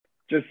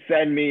just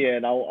send me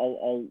in.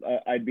 I'll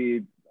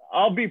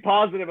be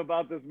positive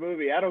about this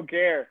movie. I don't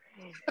care.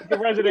 The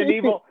Resident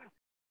Evil.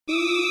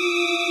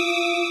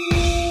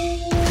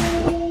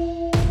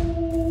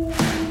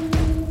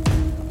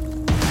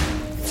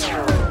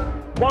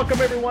 Welcome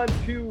everyone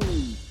to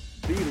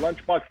the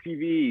Lunchbox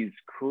TV's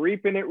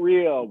Creepin' It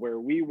Real, where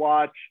we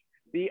watch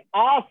the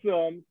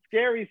awesome,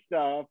 scary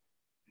stuff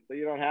so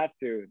you don't have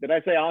to. Did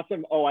I say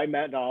awesome? Oh, I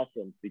meant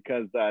awesome,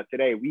 because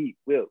today we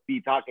will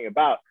be talking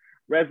about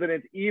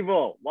Resident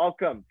Evil.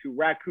 Welcome to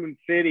Racoon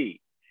City.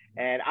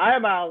 And I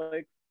am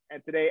Alex,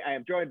 and today I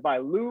am joined by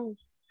Lou.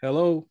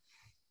 Hello.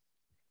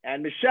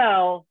 And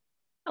Michelle.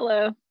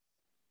 Hello.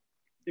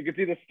 You can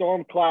see the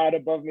storm cloud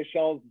above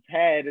Michelle's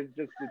head.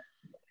 It's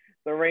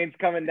the rain's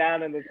coming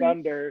down and the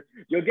thunder.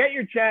 You'll get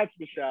your chance,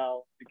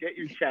 Michelle. You get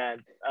your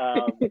chance.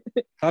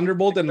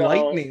 Thunderbolt and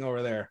lightning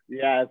over there.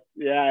 Yes,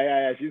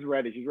 yeah. She's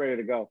ready. She's ready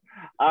to go.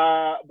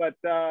 But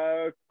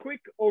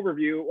quick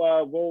overview.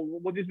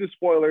 We'll just do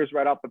spoilers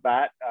right off the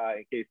bat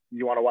in case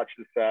you want to watch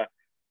this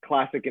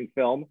classic in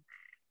film.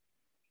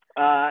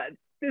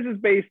 This is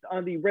based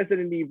on the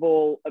Resident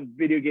Evil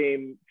video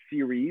game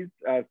series,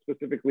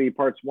 specifically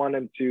parts 1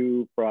 and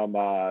 2 from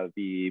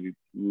the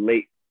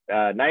late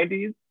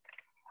 90s.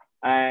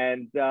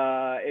 And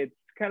it's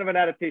kind of an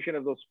adaptation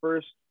of those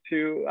first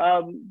two,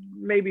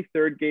 maybe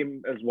third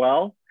game as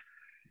well.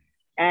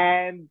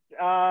 And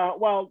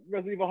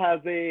Resident Evil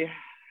has a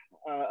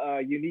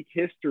unique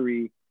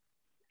history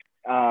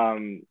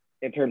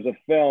in terms of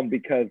film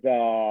because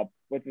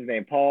what's his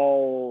name?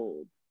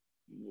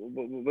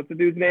 What's the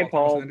dude's name?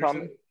 Paul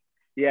Thomas.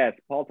 Yes,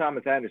 Paul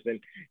Thomas Anderson.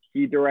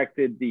 He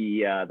directed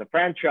the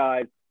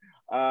franchise,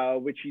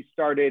 which he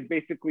started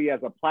basically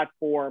as a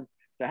platform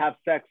to have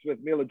sex with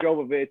Mila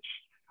Jovovich.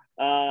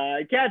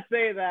 I can't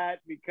say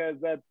that because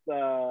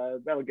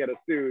that'll get us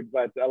sued,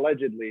 but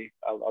allegedly,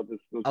 I'll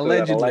just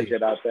alleged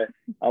out there.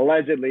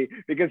 Allegedly,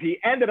 because he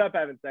ended up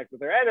having sex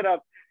with her, ended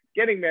up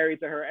getting married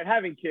to her and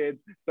having kids,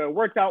 so it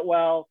worked out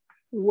well.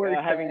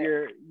 Having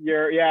your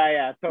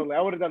totally.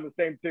 I would have done the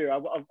same too. I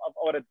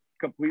would have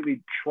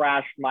completely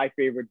trashed my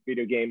favorite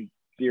video game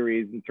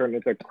series and turned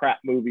it into crap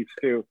movies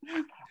too.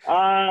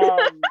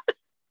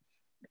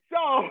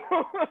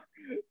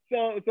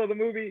 So the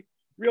movie,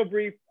 real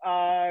brief,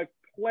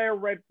 Claire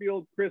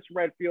Redfield, Chris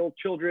Redfield,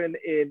 children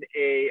in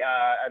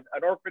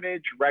an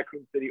orphanage,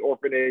 Racoon City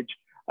orphanage.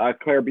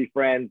 Claire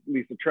befriends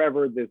Lisa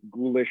Trevor, this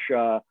ghoulish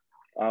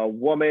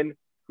woman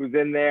who's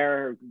in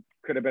there,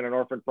 could have been an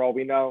orphan for all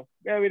we know.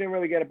 Yeah, we didn't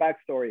really get a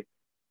backstory.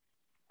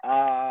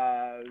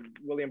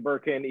 William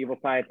Birkin, evil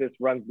scientist,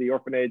 runs the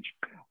orphanage,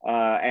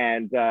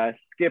 and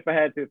skip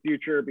ahead to the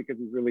future because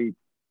he's really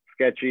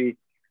sketchy.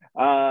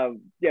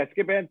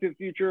 Skip ahead to the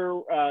future.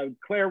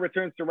 Claire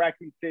returns to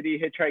Racoon City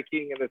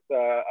hitchhiking, and it's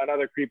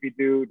another creepy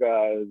dude,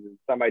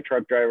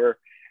 semi-truck driver,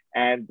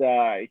 and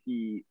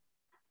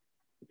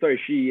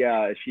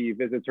she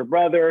visits her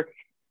brother.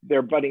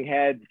 They're butting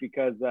heads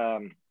because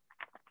I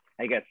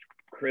guess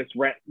Chris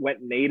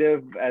went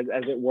native, as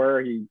it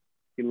were. He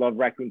loved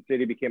Racoon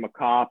City, became a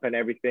cop and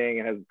everything,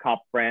 and has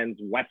cop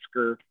friends,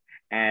 Wesker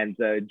and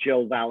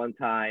Jill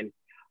Valentine,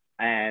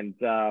 and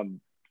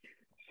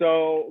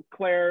so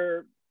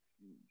Claire,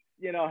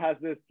 has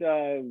this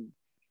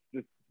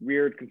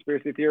weird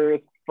conspiracy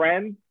theorist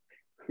friend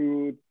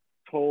who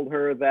told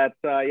her that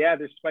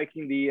they're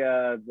spiking the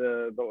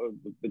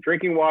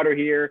drinking water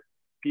here.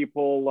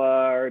 People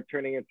are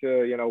turning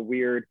into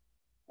weird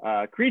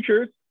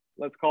creatures,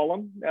 let's call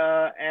them,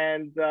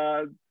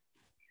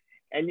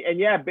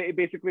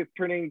 basically it's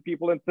turning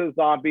people into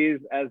zombies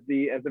as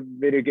the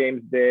video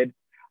games did.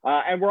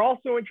 And we're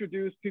also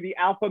introduced to the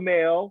alpha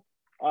male,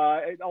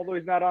 although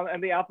he's not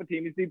on the alpha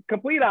team. He's the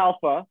complete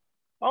alpha.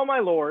 Oh my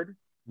lord,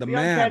 Leon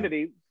man.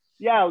 Kennedy.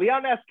 Yeah,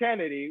 Leon S.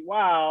 Kennedy.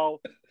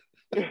 Wow.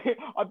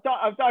 I'm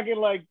talking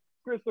like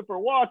Christopher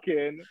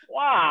Walken.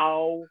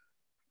 Wow.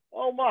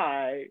 Oh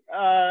my.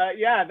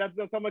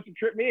 That's how much it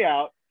tripped me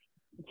out.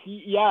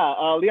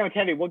 Leon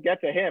Kennedy. We'll get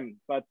to him,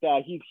 but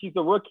he's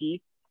a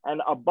rookie and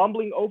a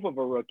bumbling oaf of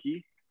a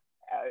rookie,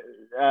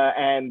 he's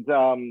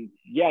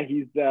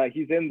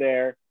in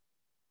there.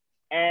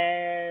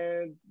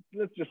 And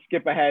let's just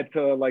skip ahead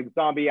to like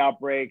zombie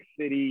outbreak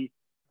city.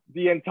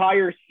 The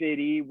entire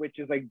city, which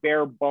is like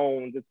bare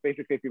bones. It's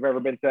basically, if you've ever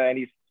been to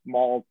any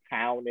small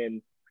town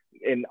in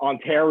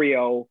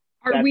Ontario.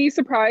 Are we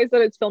surprised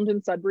that it's filmed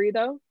in Sudbury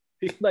though?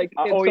 Like,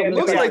 it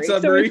looks like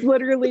Sudbury. So it's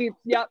literally,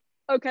 yep.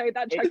 Okay,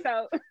 that checks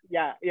out.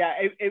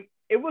 It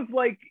was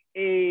like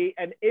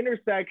an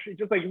intersection,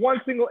 just like one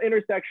single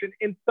intersection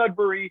in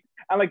Sudbury,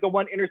 and like the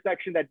one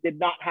intersection that did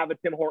not have a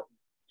Tim Hortons,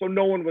 so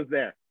no one was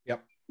there.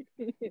 Yep.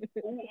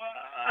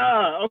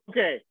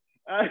 Okay.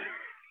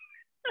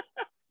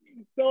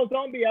 So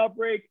zombie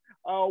outbreak.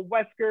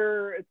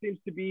 Wesker seems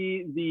to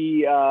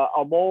be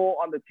a mole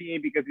on the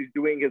team because he's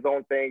doing his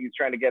own thing. He's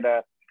trying to get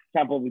a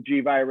sample of the G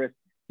virus.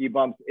 He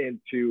bumps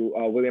into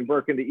William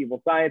Birkin, the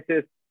evil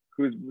scientist,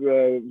 who's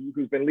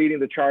been leading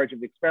the charge of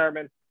the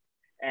experiment.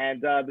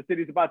 And the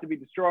city's about to be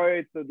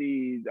destroyed, so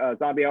the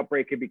zombie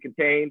outbreak can be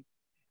contained.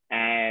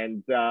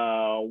 and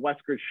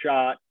Wesker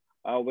shot,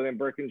 William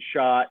Birkin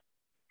shot,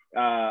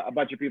 a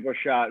bunch of people are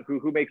shot.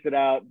 Who makes it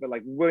out? But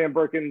like William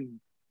Birkin's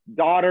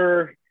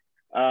daughter,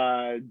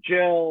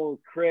 Jill,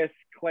 Chris,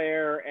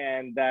 Claire,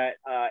 and that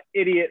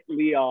idiot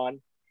Leon.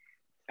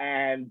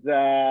 And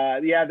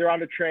yeah, they're on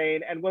the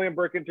train, and William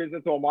Birkin turns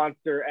into a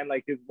monster, and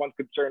like his one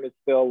concern is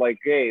still like,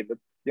 hey,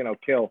 let's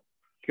kill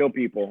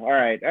people. All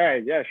right,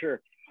 yeah,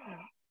 sure.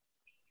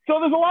 So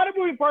there's a lot of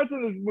moving parts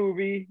in this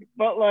movie,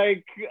 but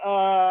like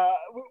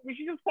we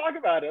should just talk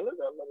about it. Let's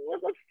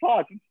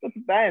talk. Let's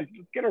dance.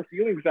 Let's get our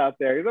feelings out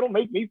there. It'll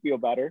make me feel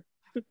better.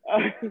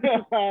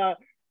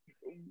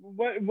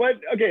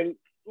 Okay,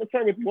 let's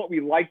start with what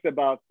we liked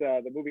about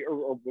the movie,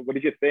 or what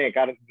did you think?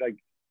 I don't like.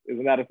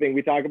 Isn't that a thing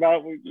we talk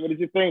about? What did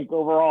you think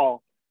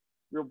overall,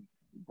 real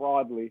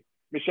broadly,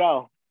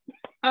 Michelle?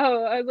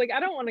 Oh, I was like,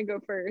 I don't want to go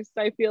first.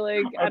 I feel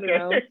like I don't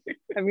know.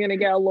 I'm gonna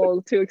get a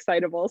little too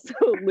excitable, so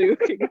Luke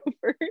can go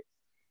first.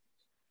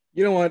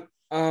 You know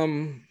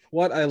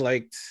what I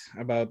liked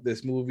about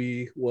this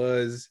movie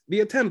was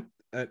the attempt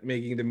at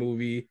making the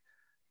movie.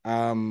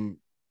 I am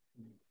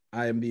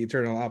the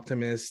eternal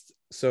optimist,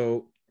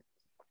 so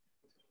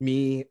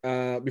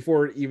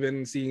before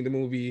even seeing the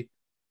movie,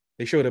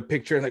 they showed a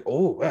picture like,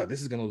 oh wow,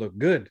 this is gonna look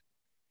good.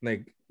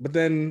 Like, but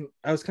then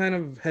I was kind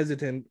of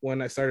hesitant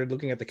when I started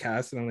looking at the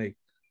cast, and I'm like,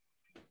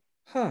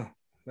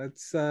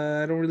 that's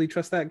I don't really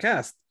trust that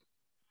cast.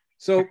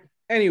 So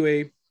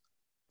anyway,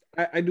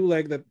 I do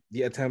like that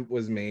the attempt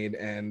was made,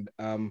 and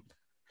I'm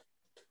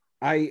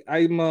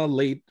a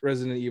late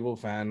Resident Evil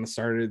fan.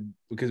 Started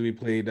because we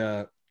played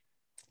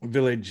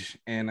Village,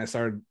 and I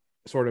sort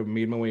of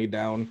made my way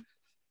down,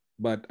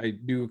 but I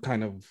do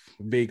kind of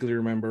vaguely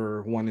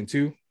remember 1 and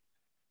 2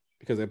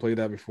 because I played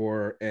that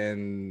before,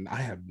 and I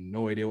have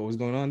no idea what was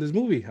going on in this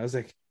movie. I was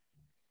like,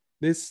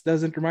 this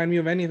doesn't remind me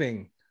of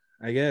anything,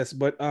 I guess.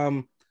 But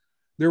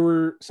there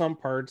were some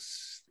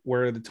parts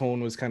where the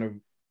tone was kind of,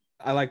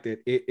 I liked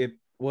it. It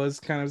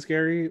was kind of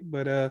scary,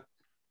 but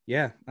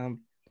yeah,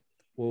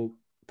 we'll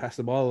pass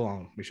the ball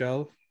along.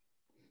 Michelle?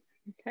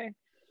 Okay.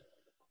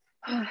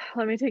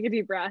 Let me take a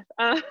deep breath.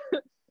 I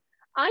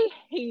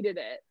hated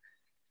it.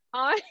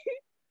 I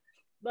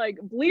like,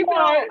 believe it or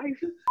not, I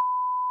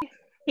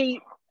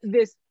hate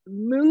this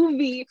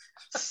movie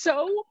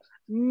so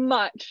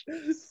much.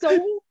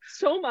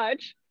 So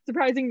much.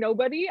 Surprising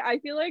nobody. I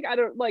feel like I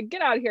don't like,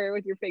 get out of here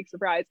with your fake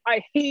surprise.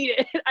 I hate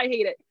it. I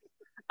hate it.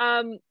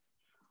 I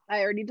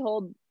already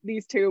told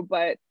these two,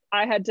 but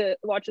I had to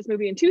watch this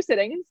movie in 2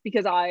 sittings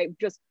because I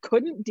just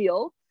couldn't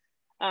deal.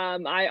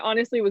 I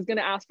honestly was going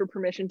to ask for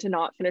permission to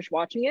not finish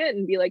watching it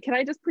and be like, can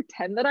I just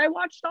pretend that I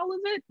watched all of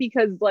it?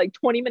 Because like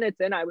 20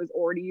 minutes in, I was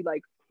already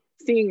like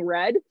seeing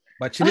red.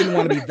 But you didn't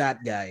want to be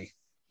that guy.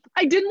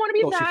 I didn't want to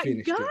be that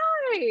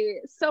guy.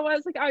 So I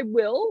was like, I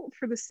will,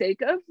 for the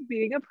sake of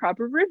being a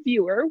proper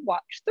reviewer,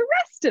 watch the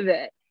rest of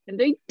it.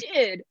 And I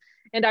did.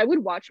 And I would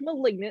watch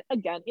Malignant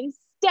again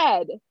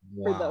instead.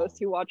 Wow. For those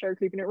who watch our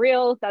Creepin' It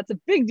Real, that's a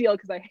big deal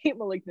because I hate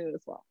Malignant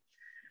as well.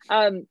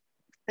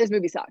 This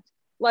movie sucked.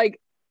 Like,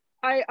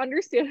 I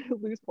understand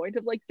Lou's point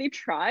of like, they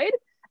tried.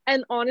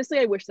 And honestly,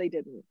 I wish they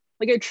didn't.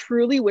 Like, I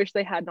truly wish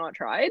they had not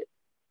tried.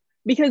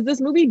 Because this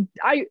movie,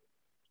 I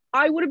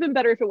would have been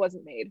better if it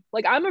wasn't made.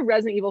 Like, I'm a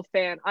Resident Evil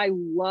fan. I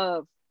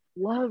love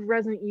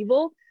Resident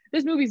Evil.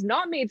 This movie's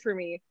not made for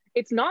me.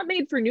 It's not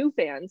made for new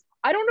fans.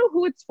 I don't know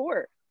who it's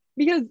for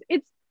because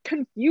it's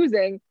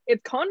confusing,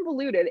 it's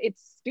convoluted,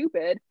 it's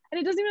stupid,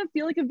 and it doesn't even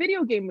feel like a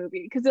video game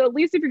movie. Because at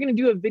least if you're going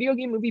to do a video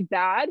game movie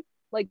bad,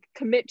 like,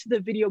 commit to the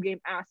video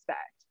game aspect.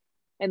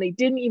 And they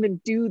didn't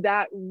even do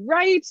that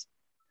right.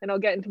 And I'll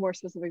get into more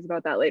specifics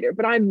about that later.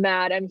 But I'm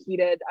mad, I'm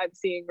heated, I'm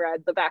seeing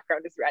red, the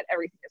background is red,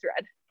 everything is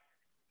red.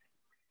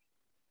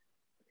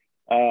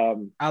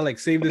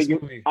 Alex, save this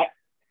movie.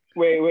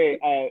 Wait,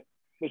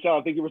 Michelle,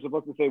 I think you were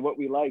supposed to say what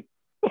we liked.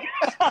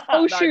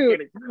 Oh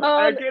shoot!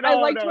 I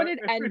liked when it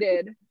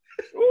ended.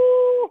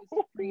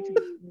 Free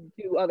to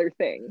do other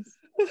things.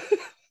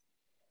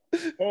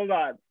 Hold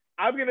on,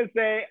 I'm gonna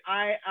say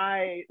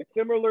I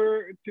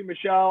similar to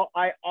Michelle.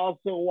 I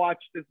also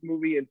watched this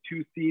movie in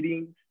 2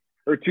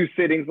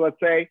 sittings, let's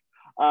say.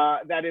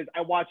 That is,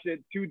 I watched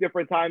it 2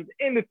 different times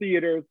in the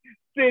theaters,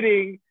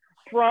 sitting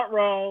front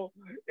row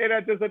in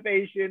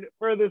anticipation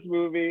for this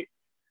movie.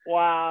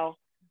 Wow.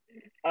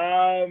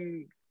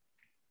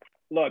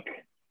 Look,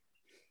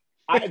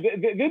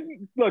 this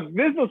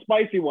is a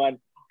spicy one.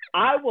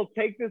 I will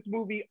take this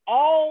movie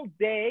all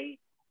day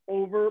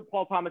over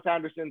Paul Thomas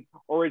Anderson's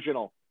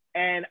original,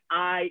 and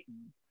I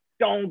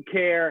don't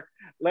care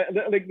like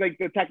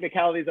the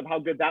technicalities of how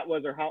good that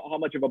was or how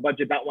much of a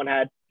budget that one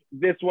had.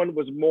 This one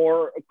was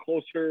more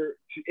closer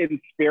in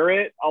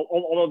spirit,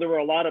 although there were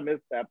a lot of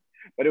missteps,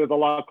 but it was a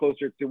lot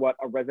closer to what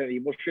a Resident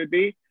Evil should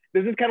be.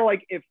 This is kind of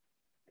like if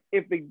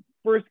the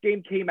first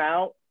game came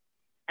out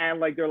and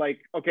like they're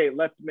like, okay,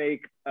 let's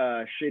make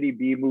a shitty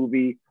B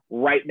movie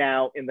right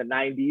now in the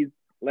 90s.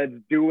 Let's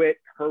do it.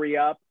 Hurry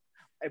up.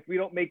 If we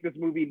don't make this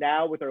movie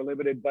now with our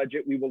limited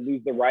budget, we will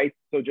lose the rights.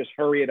 So just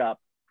hurry it up.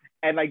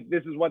 And like,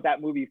 this is what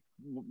that movie,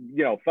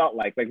 felt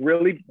like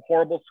really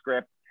horrible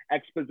script.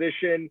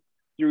 exposition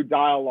through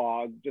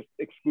dialogue, just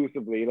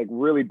exclusively, like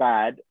really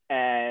bad.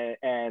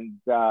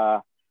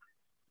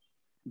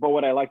 But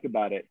what I liked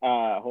about it,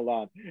 hold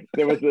on,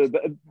 there was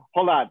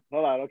hold on,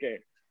 okay,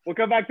 we'll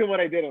come back to what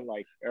I didn't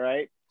like, all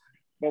right?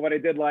 But what I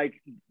did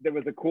like, there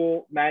was a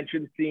cool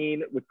mansion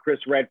scene with Chris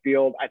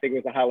Redfield. I think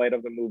it was a highlight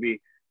of the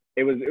movie.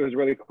 It was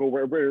really cool.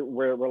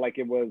 Where like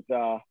it was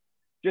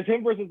just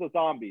him versus the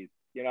zombies.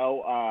 You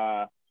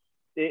know,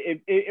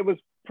 it was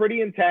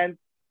pretty intense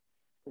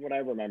from what I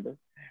remember,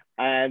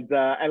 and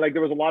like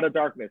there was a lot of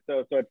darkness.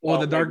 So it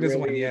the darkness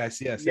like really, one,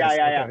 yes. Yeah.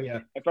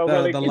 It felt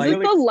really. Is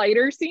this the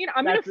lighter scene?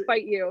 I'm gonna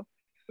fight you.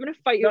 I'm gonna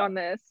fight you on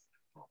this.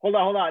 Hold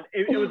on.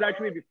 It was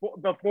actually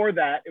before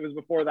that. It was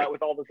before that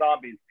with all the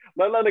zombies.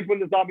 Like when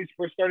the zombies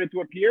first started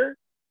to appear,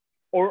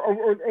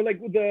 or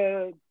like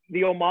the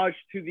homage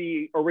to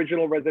the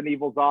original Resident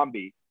Evil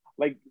zombie.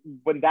 Like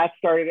when that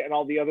started and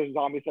all the other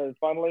zombies started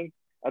funneling,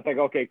 I was like,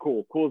 okay,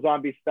 cool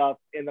zombie stuff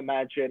in the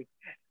mansion.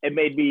 It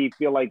made me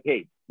feel like,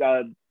 hey,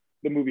 the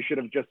movie should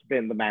have just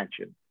been the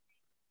mansion.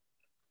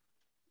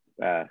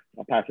 I'll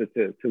pass it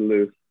to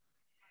Lou.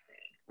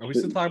 Are we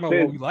still talking about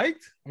what we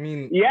liked? I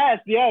mean, yes,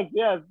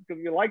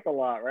 because you liked a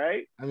lot,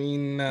 right? I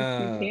mean,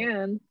 you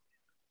can.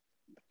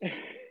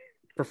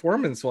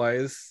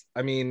 Performance-wise,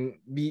 I mean,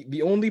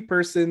 the only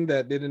person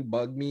that didn't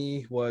bug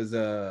me was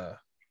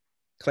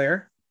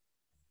Claire.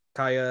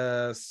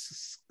 Kaya,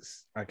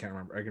 I can't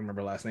remember. I can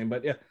remember last name,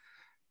 but yeah,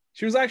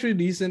 she was actually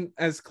decent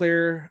as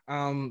Claire.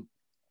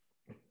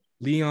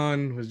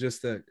 Leon was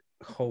just a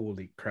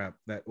holy crap.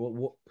 That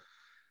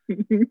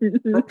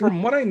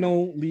from what I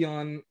know,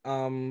 Leon,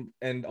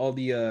 and all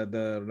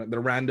the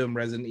random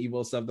Resident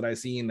Evil stuff that I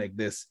seen, like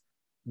this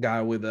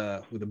guy with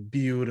a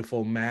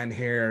beautiful man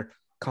hair,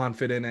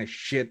 confident as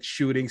shit,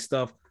 shooting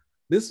stuff.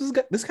 This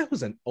guy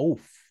was an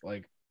oaf.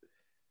 Like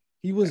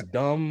he was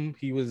dumb.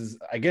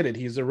 I get it.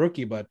 He's a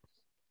rookie, but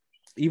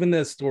even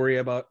the story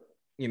about,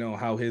 you know,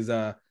 how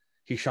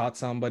he shot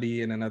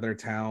somebody in another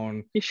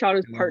town. He shot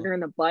his partner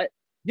in the butt.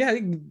 Yeah.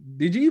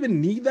 Did you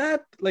even need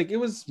that? Like it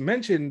was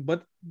mentioned,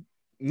 but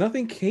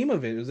nothing came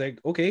of it. It was like,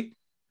 okay,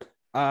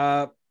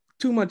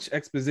 too much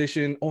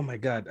exposition. Oh my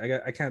God.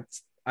 I can't,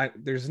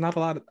 there's not a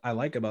lot I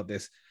like about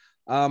this.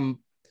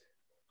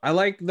 I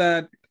like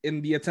that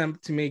in the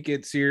attempt to make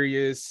it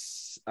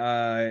serious,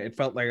 it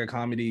felt like a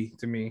comedy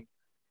to me.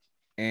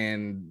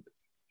 And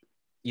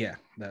yeah,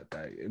 that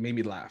it made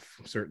me laugh,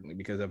 certainly,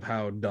 because of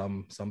how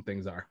dumb some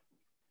things are.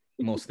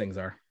 Most things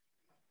are.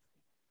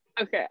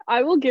 Okay,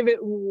 I will give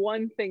it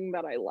one thing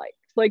that I liked.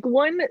 Like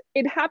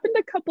it happened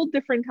a couple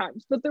different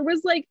times, but there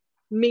was like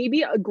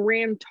maybe a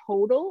grand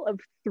total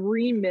of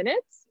 3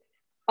 minutes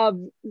of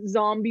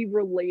zombie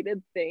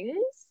related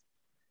things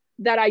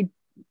that I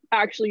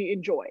actually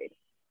enjoyed.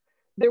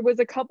 There was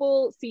a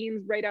couple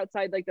scenes right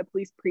outside like the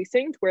police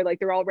precinct where like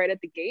they're all right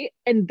at the gate,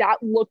 and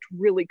that looked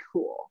really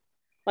cool.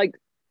 Like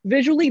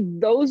visually,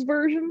 those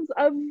versions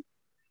of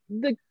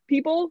the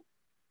people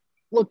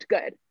looked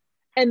good,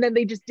 and then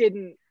they just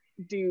didn't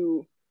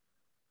do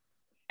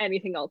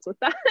anything else with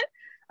that.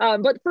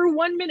 But for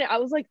 1 minute, I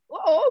was like,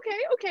 oh,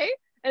 okay.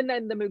 And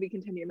then the movie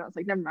continued, and I was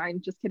like, never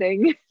mind, just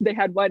kidding. They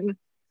had one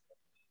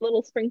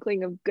little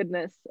sprinkling of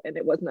goodness, and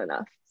it wasn't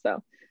enough.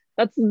 So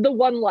that's the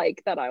one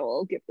like that I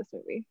will give this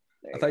movie.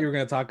 I thought you were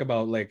going to talk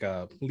about like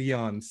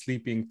Leon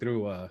sleeping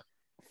through a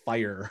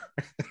fire.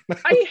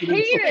 I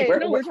hate it.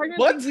 No, we're talking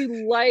about things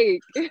we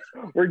like.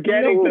 We're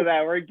getting to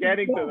that. We're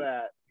getting to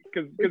that.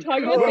 We're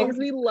talking about things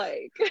we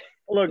like.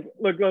 Look.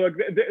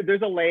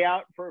 There's a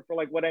layout for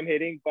like what I'm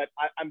hitting, but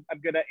I'm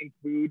gonna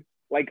include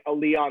like a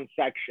Leon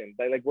section,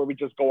 like where we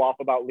just go off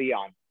about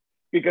Leon,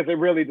 because it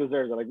really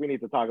deserves it. Like we need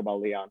to talk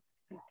about Leon.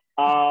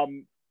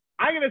 I'm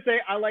gonna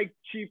say I like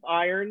Chief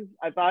Irons.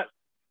 I thought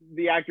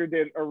the actor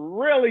did a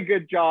really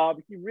good job.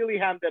 He really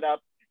hammed it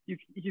up.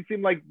 He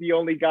seemed like the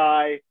only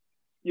guy,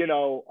 you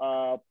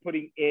know,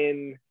 putting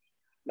in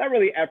not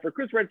really effort.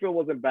 Chris Redfield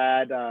wasn't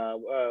bad.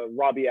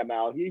 Robbie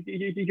ML,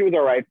 he was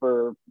all right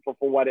for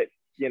what it,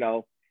 you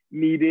know,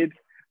 needed.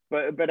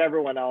 But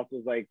everyone else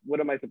was like, what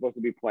am I supposed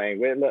to be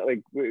playing?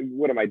 Like,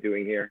 what am I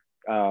doing here?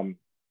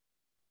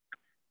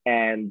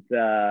 And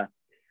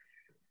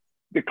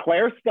the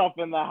Claire stuff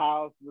in the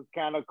house was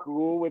kind of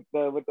cool with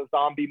the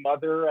zombie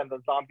mother and the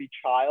zombie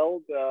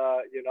child.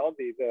 You know,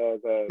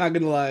 the not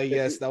gonna lie,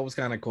 yes, that was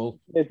kind of cool.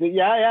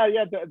 Yeah.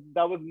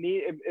 That was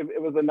neat. It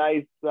was a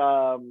nice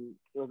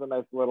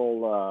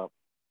little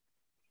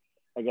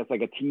I guess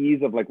like a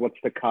tease of like what's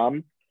to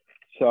come.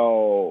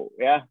 So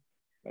yeah,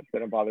 that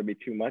didn't bother me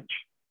too much.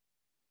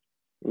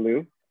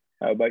 Lou,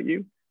 how about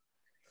you?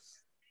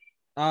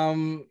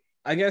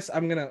 I guess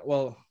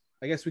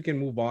I guess we can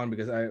move on,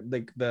 because I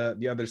like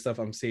the other stuff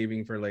I'm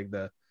saving for like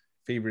the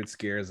favorite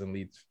scares and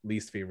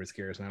least favorite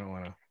scares. And I don't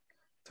want to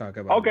talk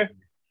about. Okay. It.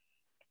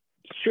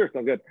 Sure,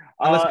 sounds good.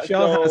 Unless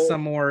Michelle has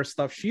some more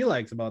stuff she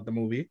likes about the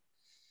movie.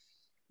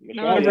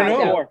 No, I'm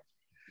tapped out.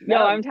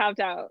 No, I'm tapped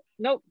out.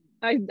 Nope.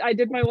 I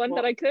did my one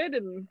that I could,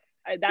 and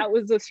that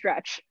was a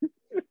stretch. Are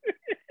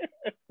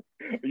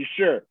you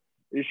sure?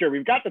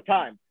 We've got the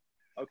time.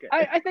 Okay.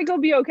 I think I'll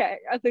be okay.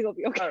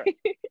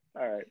 All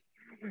All right.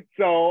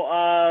 So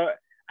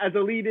as a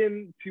lead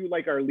in to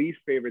like our least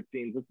favorite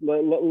scenes,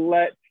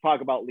 let's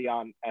talk about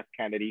Leon S.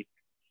 Kennedy.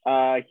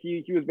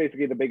 He was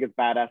basically the biggest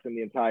badass in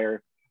the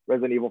entire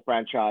Resident Evil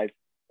franchise.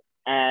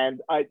 And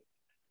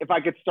if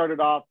I could start it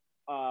off,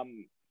 I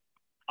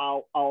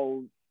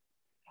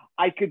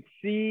could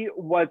see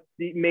what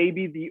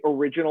maybe the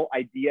original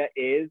idea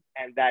is,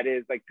 and that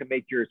is like to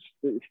make your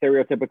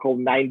stereotypical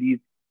 90s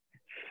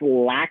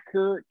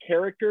slacker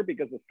character,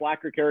 because the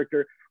slacker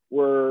character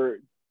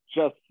were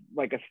just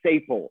like a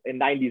staple in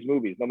 90s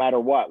movies, no matter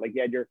what. Like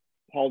you had your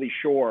Pauly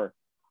Shore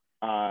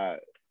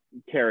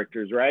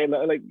characters, right?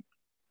 Like,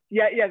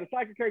 yeah, the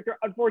slacker character.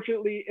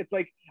 Unfortunately, it's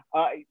like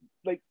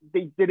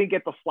they didn't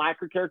get the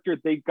slacker character.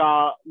 They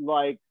got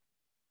like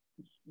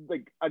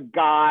a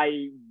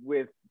guy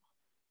with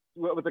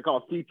what was it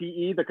called?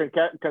 CTE, the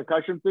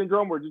concussion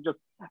syndrome, where you're just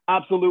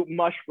absolute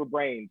mush for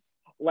brains,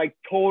 like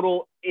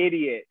total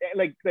idiot.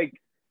 Like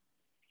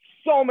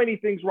so many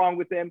things wrong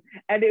with him,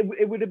 and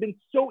it would have been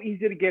so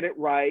easy to get it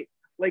right.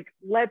 Like,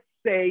 let's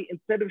say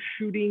instead of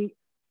shooting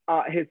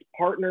his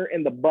partner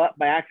in the butt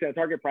by accident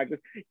at target practice,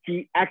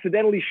 he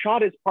accidentally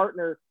shot his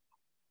partner,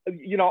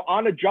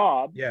 on a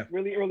job,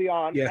 really early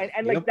on. Yeah.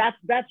 And like that's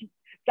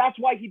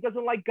why he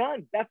doesn't like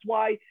guns. That's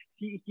why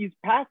he's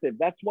passive.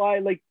 That's why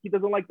like he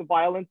doesn't like the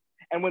violence.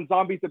 And when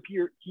zombies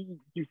appear, he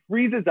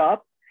freezes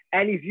up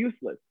and he's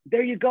useless.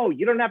 There you go.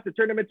 You don't have to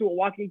turn him into a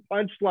walking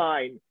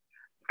punchline.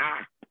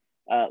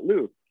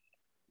 Lou.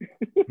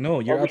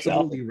 No, you're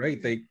absolutely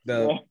right.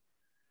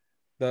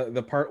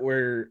 The part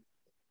where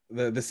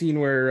the scene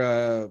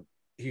where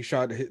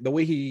the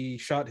way he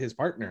shot his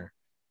partner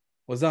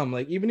was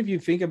like, even if you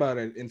think about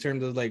it in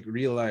terms of like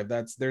real life,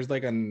 there's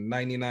like a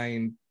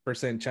 99%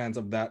 chance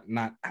of that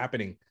not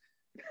happening.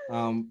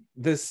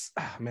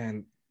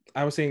 Man,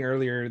 I was saying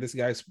earlier, this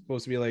guy's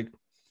supposed to be like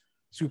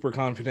super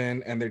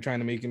confident, and they're trying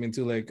to make him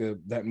into like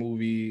that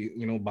movie,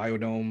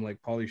 Biodome, like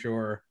Pauly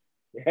Shore.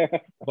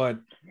 But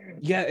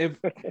yeah, if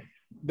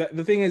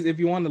the thing is, if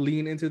you want to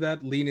lean into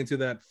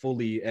that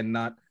fully and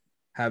not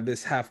have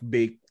this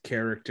half-baked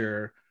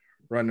character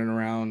running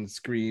around the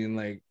screen,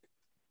 like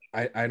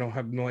I don't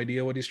have no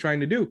idea what he's trying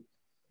to do.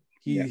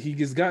 He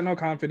just got no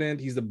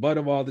confidence. He's the butt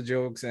of all the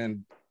jokes,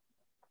 and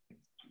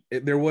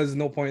there was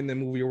no point in the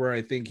movie where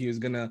I think he was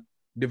gonna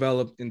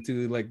develop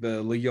into like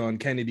the Leon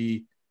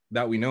Kennedy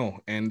that we know.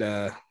 And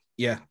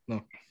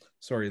no,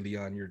 sorry,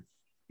 Leon,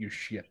 you're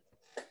shit.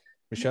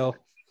 Michelle,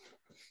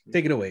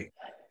 take it away.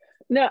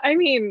 No, I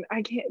mean,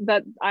 I can't.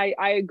 That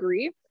I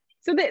agree.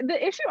 So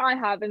the issue I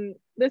have, and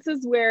this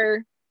is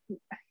where,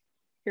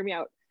 hear me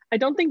out. I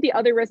don't think the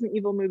other Resident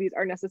Evil movies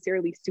are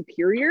necessarily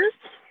superior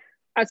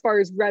as far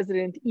as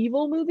Resident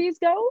Evil movies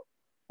go,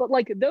 but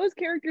like those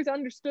characters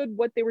understood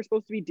what they were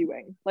supposed to be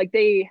doing. Like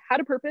they had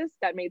a purpose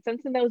that made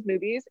sense in those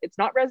movies. It's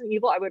not Resident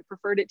Evil. I would have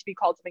preferred it to be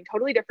called something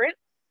totally different.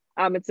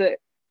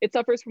 It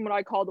suffers from what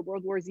I call the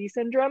World War Z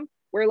syndrome,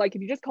 where like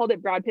if you just called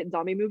it Brad Pitt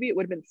zombie movie, it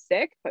would have been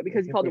sick. But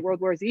because you called it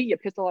World War Z, you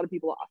pissed a lot of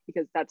people off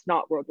because that's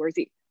not World War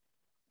Z.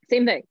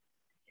 Same thing.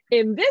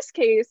 In this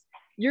case,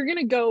 you're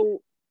gonna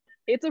go,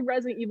 it's a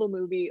Resident Evil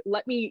movie.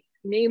 Let me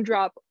name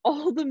drop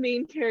all the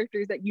main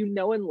characters that you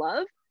know and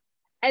love,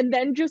 and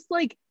then just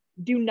like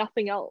do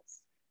nothing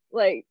else.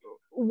 Like,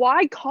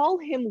 why call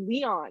him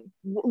Leon?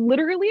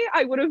 Literally,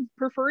 I would have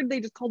preferred they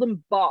just called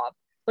him Bob,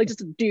 like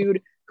just a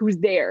dude who's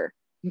there.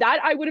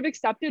 That I would have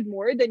accepted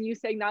more than you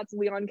saying that's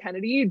Leon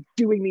Kennedy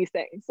doing these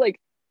things.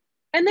 Like,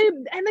 and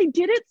they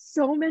did it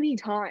so many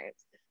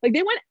times. Like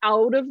they went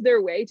out of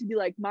their way to be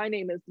like, my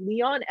name is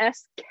Leon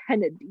S.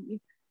 Kennedy.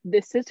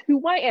 This is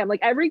who I am. Like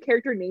every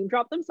character name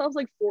dropped themselves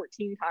like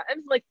 14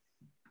 times. Like,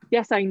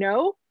 yes, I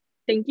know.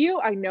 Thank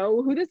you. I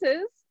know who this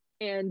is.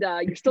 And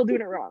you're still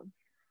doing it wrong.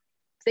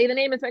 Say the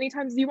name as many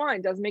times as you want.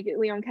 It doesn't make it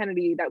Leon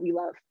Kennedy that we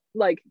love.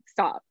 Like,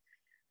 stop.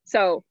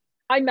 So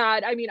I'm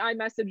mad. I mean, I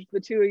messaged the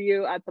two of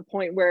you at the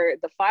point where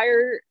the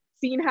fire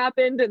scene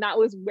happened. And that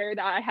was where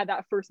I had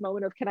that first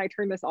moment of, can I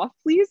turn this off,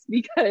 please?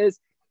 Because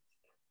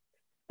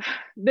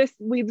this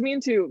leads me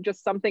into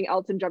just something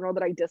else in general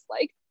that I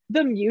dislike.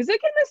 The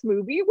music in this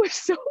movie was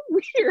so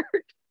weird.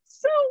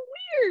 So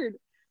weird.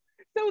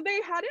 So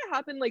they had it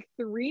happen like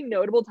 3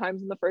 notable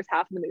times in the first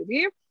half of the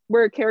movie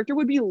where a character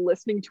would be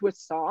listening to a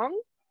song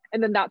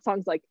and then that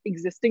song's like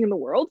existing in the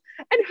world.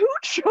 And who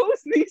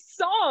chose these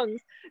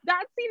songs?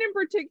 That scene in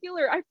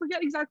particular, I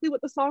forget exactly what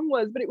the song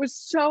was, but it was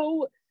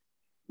so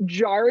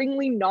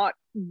jarringly not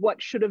what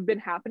should have been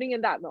happening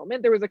in that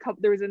moment. There was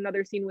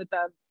another scene with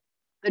the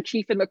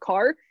chief in the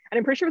car, and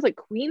I'm pretty sure it was like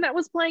Queen that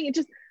was playing. It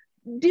just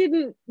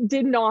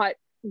did not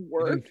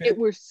work. It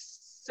was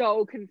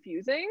so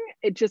confusing.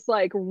 It just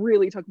like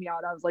really took me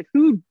out. I was like,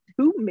 who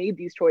made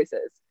these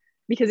choices?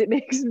 Because it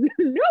makes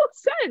no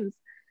sense.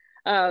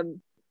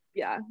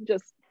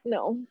 Just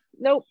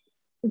nope,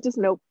 just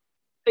nope,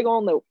 big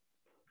ol' nope.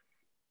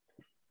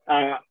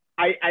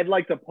 I'd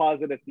like to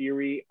posit a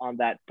theory on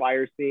that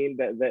fire scene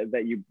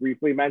that you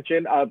briefly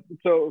mentioned.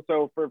 So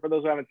for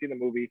those who haven't seen the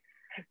movie,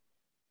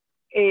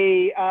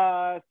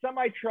 a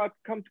semi truck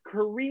comes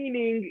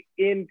careening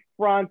in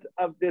front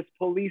of this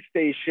police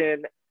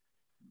station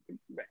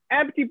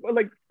empty,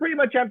 like pretty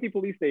much empty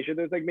police station.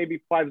 There's like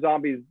maybe 5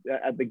 zombies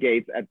at the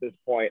gates at this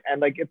point,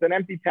 and like it's an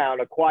empty town,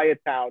 a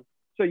quiet town.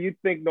 So you'd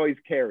think noise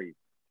carries.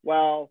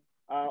 Well,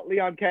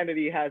 Leon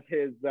Kennedy has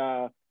his,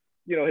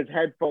 his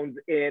headphones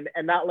in,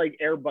 and not like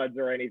earbuds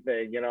or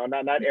anything. Not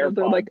AirPods.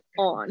 They're like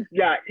on.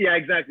 Yeah,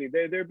 exactly.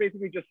 They're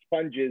basically just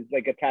sponges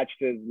like attached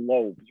to his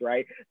lobes,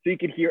 right? So you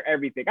can hear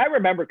everything. I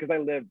remember because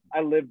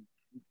I lived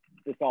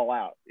this all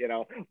out.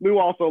 Lou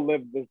also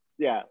lived this.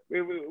 Yeah,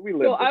 we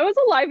lived. So I was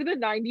alive in the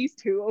 90s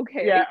too.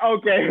 Okay. Yeah.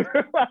 Okay.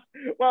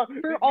 Well,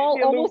 for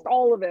almost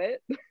all of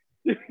it.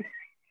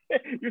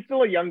 You're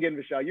still a youngin,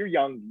 Michelle. You're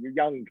young. You're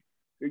young.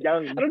 I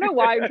don't know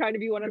why I'm trying to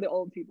be one of the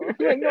old people.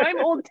 Like, no,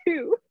 I'm old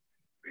too.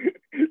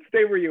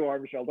 Stay where you are,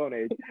 Michelle. Don't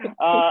age.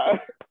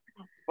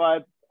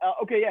 But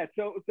okay, yeah.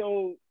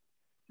 So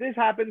this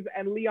happens,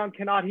 and Leon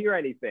cannot hear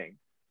anything,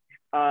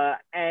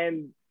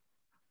 and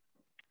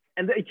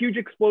a huge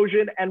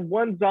explosion, and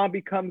one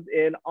zombie comes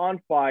in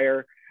on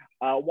fire,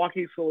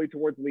 walking slowly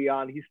towards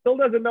Leon. He still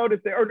doesn't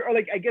notice it, or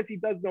like I guess he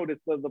does notice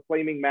the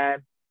flaming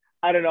man.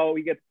 I don't know.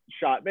 He gets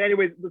shot. But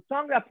anyways, the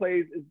song that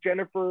plays is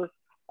Jennifer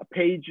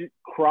Page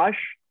Crush.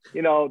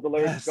 The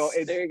lyrics go.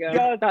 It's there you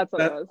go. That's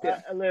what it was.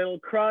 Yeah. A little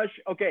crush.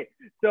 Okay,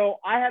 so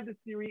I have this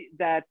theory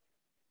that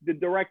the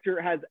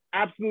director has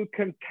absolute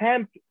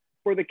contempt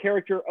for the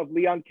character of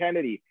Leon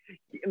Kennedy,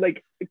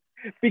 like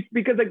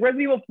because like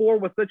Resident Evil 4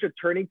 was such a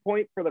turning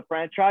point for the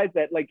franchise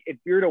that like it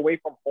veered away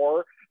from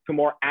horror to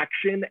more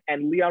action,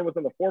 and Leon was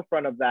on the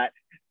forefront of that.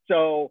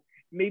 So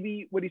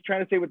maybe what he's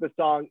trying to say with the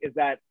song is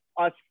that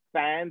us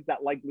fans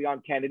that like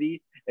Leon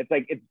Kennedy, it's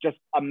just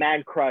a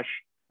man crush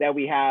that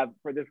we have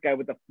for this guy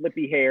with the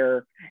flippy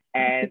hair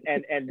and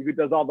who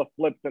does all the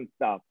flips and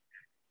stuff.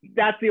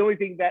 That's the only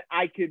thing that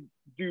I could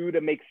do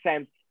to make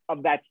sense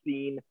of that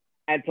scene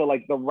and to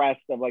like the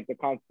rest of like the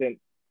constant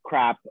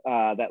crap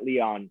that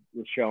Leon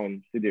was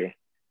shown to do.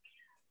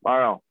 I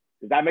don't know.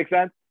 Does that make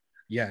sense?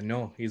 Yeah,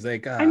 no, he's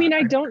like. I mean,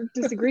 I don't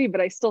disagree,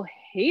 but I still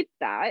hate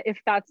that. If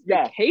that's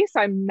the case,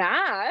 I'm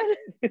mad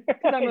because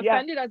I'm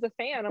offended as a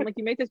fan. I'm like,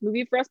 you make this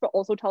movie for us, but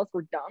also tell us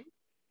we're dumb.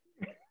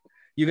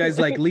 You guys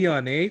like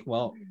Leon, eh?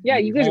 Well, yeah,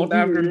 you guys won't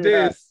after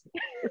this.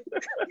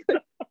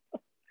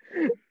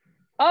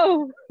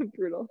 Oh,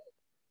 brutal.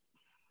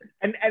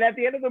 And at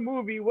the end of the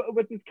movie,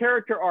 what's his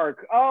character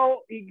arc?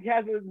 Oh, he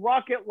has a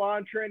rocket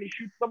launcher and he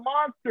shoots the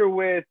monster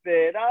with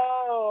it.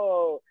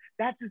 Oh,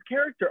 that's his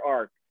character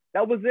arc.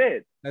 That was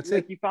it. That's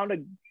like it. He found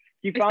a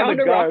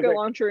rocket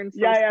launcher in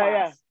first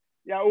class.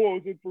 Yeah. Oh,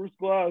 it was in first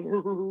class.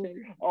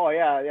 Oh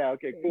yeah.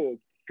 Okay, cool.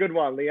 Good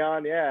one,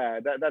 Leon. Yeah,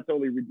 that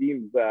totally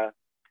redeems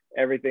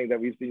everything that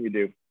we've seen you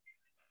do.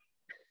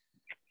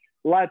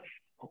 Let's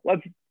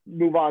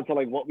move on to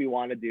like what we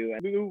want to do.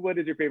 And what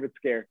is your favorite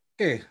scare?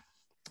 Okay,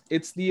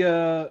 it's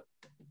the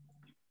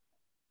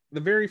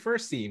very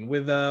first scene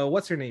with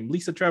what's her name,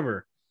 Lisa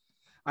Trevor.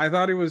 I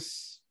thought it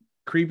was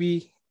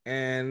creepy,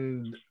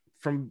 and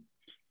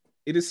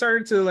it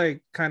started to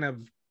like kind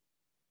of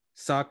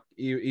suck,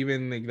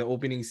 even like the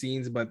opening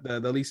scenes, but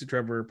the Lisa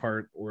Trevor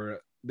part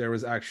where there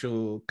was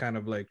actual kind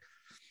of like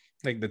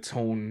the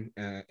tone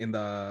in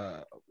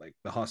the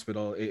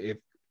hospital,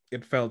 it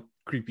felt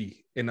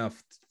creepy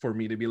enough for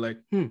me to be like,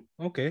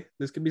 okay,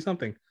 this could be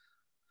something.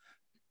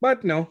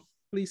 But no,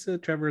 Lisa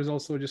Trevor is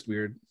also just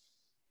weird.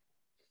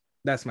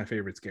 That's my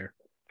favorite scare.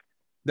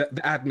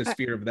 The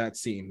atmosphere of that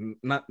scene,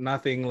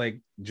 nothing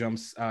like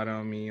jumps out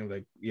on me.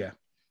 Like, yeah.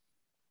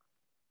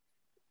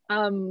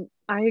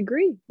 I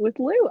agree with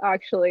Lou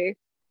actually.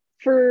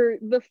 For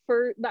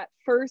that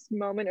first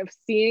moment of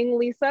seeing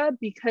Lisa,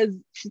 because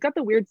she's got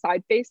the weird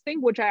side face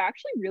thing, which I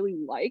actually really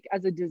like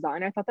as a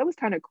design. I thought that was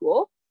kind of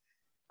cool.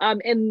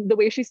 And the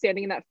way she's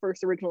standing in that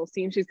first original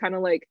scene, she's kind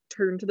of like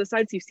turned to the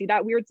side, so you see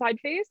that weird side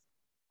face,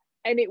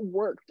 and it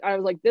worked. I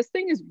was like, this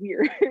thing is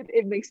weird.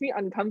 It makes me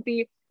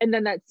uncomfy. And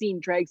then that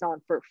scene drags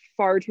on for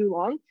far too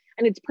long,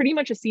 and it's pretty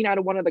much a scene out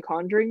of one of the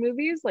Conjuring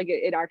movies. Like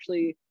it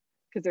actually,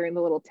 because they're in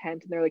the little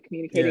tent and they're like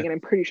communicating, and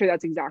I'm pretty sure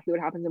that's exactly what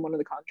happens in one of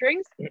the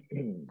Conjurings.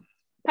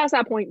 Past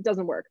that point,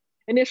 doesn't work.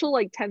 Initial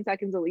like 10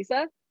 seconds of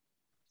Lisa,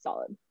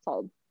 solid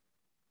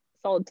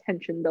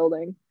tension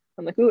building.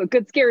 I'm like, ooh, a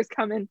good scare is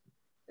coming,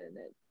 and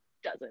it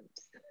doesn't.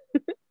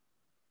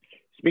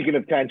 Speaking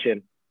of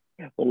tension,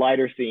 the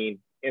lighter scene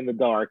in the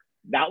dark,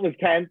 that was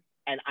tense,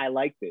 and I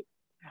liked it.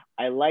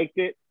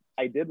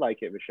 I did like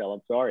it, Michelle.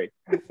 I'm sorry.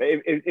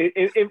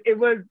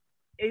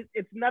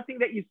 It's nothing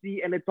that you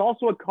see, and it's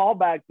also a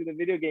callback to the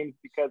video games,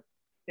 because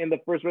in the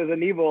first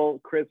Resident Evil,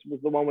 Chris was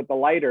the one with the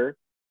lighter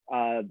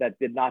that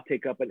did not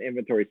take up an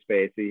inventory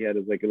space. He had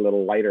like a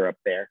little lighter up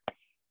there,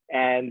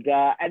 and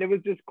it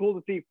was just cool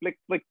to see flick,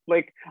 flick,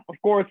 flick. Of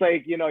course,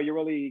 like, you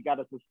really got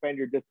to suspend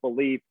your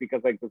disbelief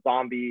because like there's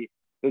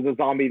a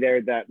zombie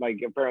there that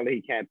like apparently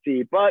he can't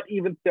see. But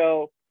even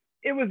so,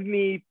 it was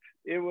neat.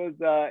 It was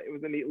a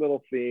neat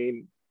little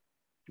scene.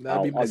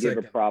 That'd be my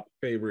second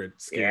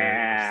favorite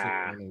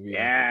scare.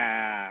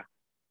 Yeah.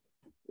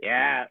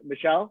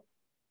 Michelle,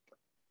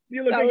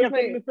 you look like you have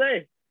something to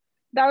say.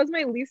 That was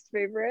my least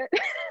favorite.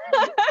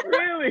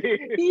 Really?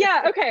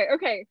 Yeah.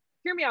 Okay.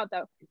 hear me out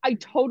though. I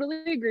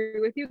totally agree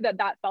with you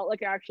that felt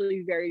like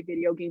actually very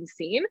video game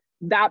scene.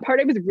 That part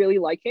I was really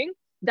liking.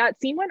 That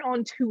scene went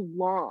on too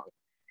long.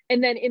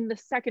 And then in the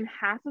second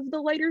half of the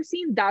lighter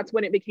scene, that's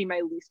when it became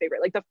my least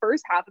favorite. Like the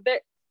first half of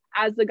it,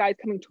 as the guy's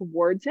coming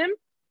towards him,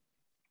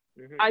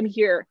 I'm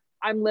here,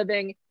 I'm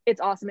living,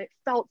 it's awesome. It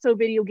felt so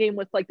video game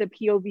with like the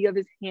POV of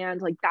his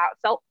hand, like that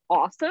felt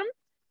awesome.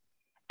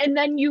 And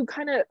then you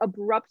kind of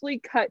abruptly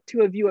cut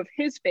to a view of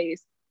his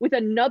face with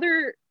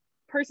another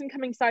person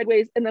coming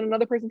sideways and then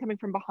another person coming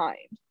from behind.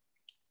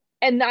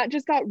 And that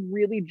just got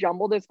really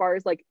jumbled as far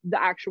as like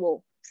the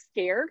actual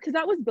scare, because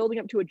that was building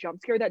up to a jump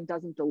scare that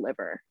doesn't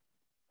deliver.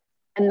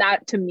 And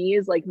that to me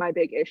is like my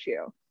big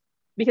issue.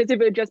 Because if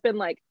it had just been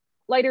like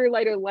lighter,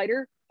 lighter,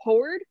 lighter,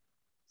 horde,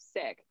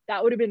 sick.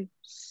 That would have been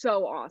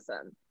so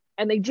awesome.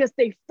 And they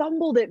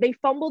fumbled it. They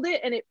fumbled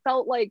it and it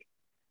felt like,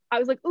 I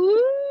was like,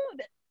 ooh.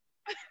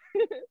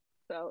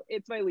 So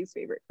it's my least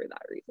favorite for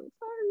that reason.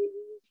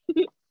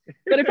 Sorry.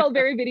 But it felt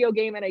very video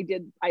game and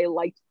I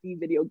liked the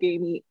video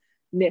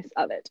gamey-ness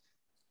of it.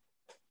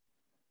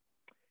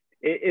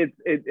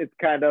 It's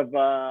kind of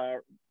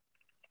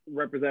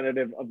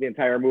representative of the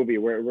entire movie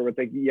where it's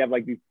like you have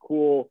like these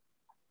cool,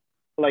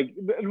 like,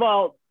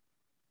 well,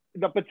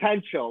 the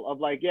potential of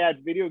like, yeah,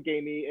 it's video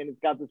gamey and it's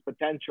got this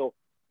potential,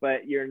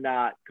 but you're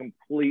not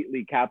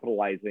completely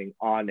capitalizing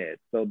on it.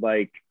 So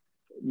like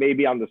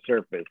maybe on the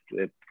surface,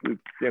 it's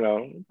you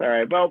know, it's all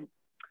right. Well,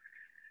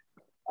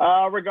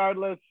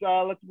 regardless,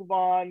 let's move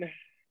on.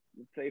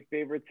 Let's say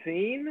favorite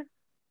scene.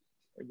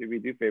 Or did we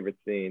do favorite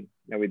scene?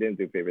 No, we didn't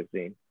do favorite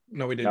scene.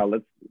 No, we didn't.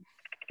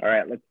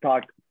 Let's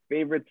talk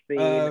favorite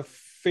scene.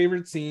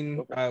 Favorite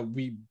scene.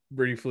 We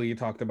briefly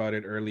talked about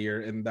it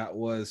earlier, and that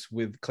was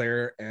with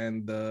Claire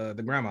and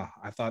the grandma.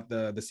 I thought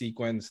the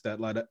sequence that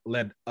led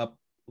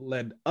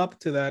up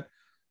to that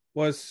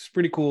was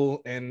pretty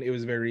cool, and it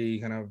was very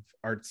kind of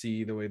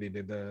artsy the way they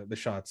did the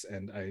shots,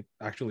 and I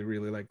actually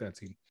really like that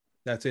scene.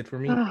 That's it for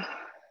me.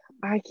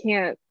 I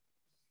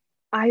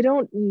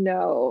don't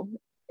know.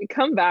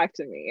 Come back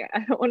to me. I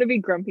don't want to be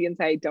grumpy and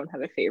say I don't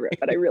have a favorite,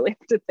 but I really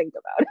have to think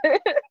about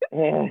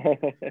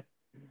it.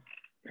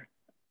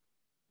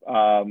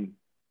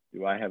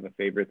 Do I have a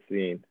favorite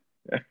scene?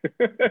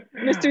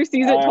 Mr.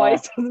 Sees It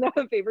Twice doesn't have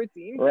a favorite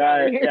scene.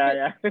 Right,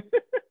 yeah.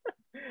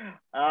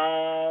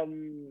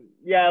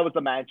 Yeah, it was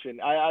the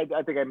mansion. I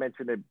think I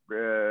mentioned it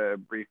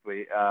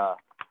briefly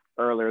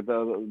earlier,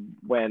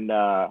 when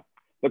the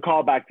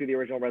callback to the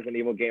original Resident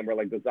Evil game where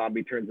like the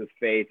zombie turns his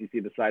face, you see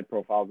the side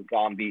profile of the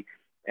zombie,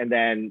 and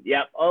then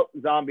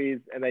zombies,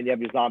 and then you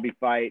have your zombie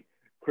fight.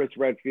 Chris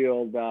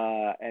Redfield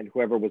and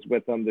whoever was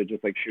with them, they're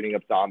just like shooting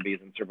up zombies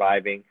and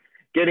surviving,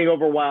 getting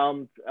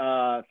overwhelmed,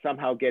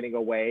 somehow getting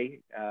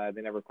away.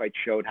 They never quite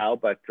showed how,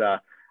 but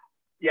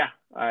yeah,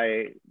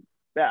 I'd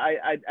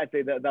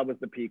say that was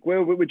the peak,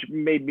 which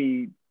made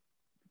me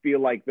feel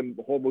like the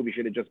whole movie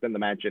should have just been the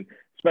mansion,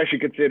 especially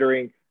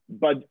considering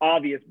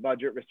obvious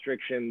budget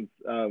restrictions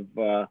of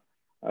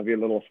your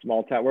little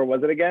small town. Where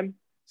was it again?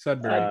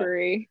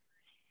 Sudbury.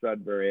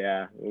 Sudbury,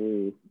 yeah.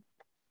 Ooh.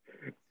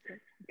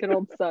 Good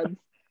old Suds.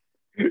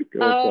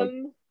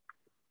 Suds.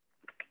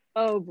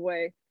 Oh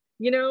boy.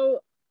 You know,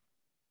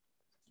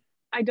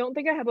 I don't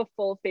think I have a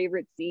full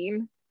favorite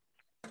scene,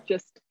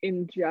 just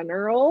in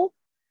general.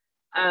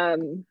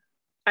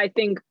 I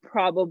think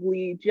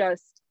probably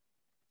just,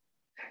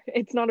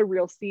 it's not a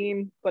real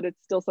scene, but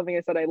it's still something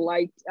I said I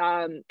liked.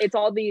 It's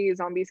all the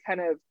zombies kind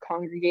of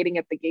congregating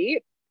at the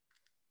gate.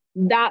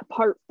 That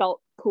part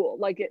felt cool.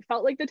 Like it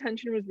felt like the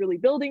tension was really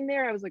building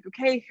there. I was like,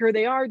 okay, here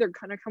they are. They're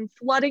gonna come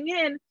flooding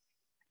in.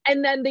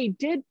 And then they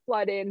did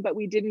flood in, but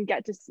we didn't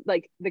get to,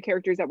 like, the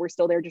characters that were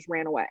still there just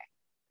ran away.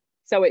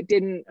 So it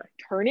didn't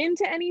turn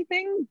into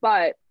anything,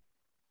 but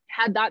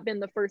had that been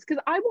the first,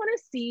 because I want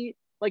to see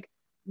like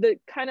the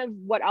kind of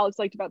what Alex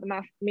liked about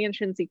the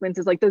mansion sequence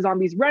is like the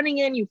zombies running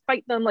in, you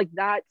fight them, like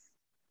that's,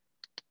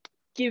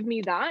 give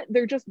me that.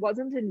 There just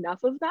wasn't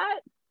enough of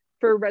that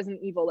for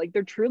Resident Evil. Like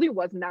there truly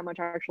wasn't that much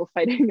actual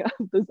fighting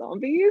of the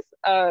zombies.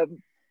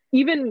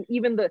 Even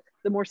the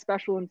more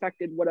special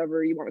infected,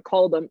 whatever you want to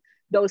call them,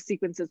 those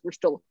sequences were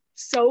still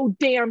so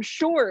damn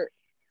short.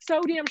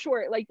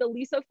 Like the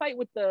Lisa fight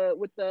with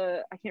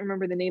the I can't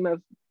remember the name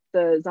of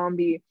the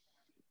zombie.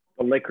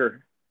 The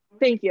liquor.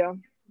 Thank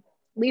you.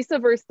 Lisa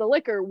versus the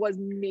liquor was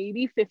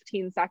maybe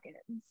 15 seconds.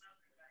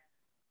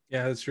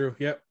 Yeah, that's true.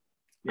 Yep.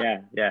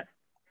 Yeah.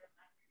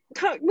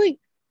 Like,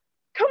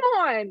 come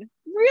on.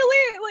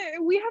 Really?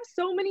 Like, we have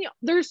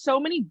there's so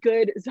many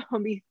good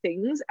zombie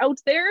things out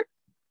there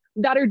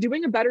that are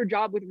doing a better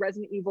job with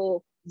Resident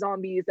Evil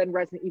zombies than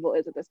Resident Evil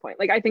is at this point.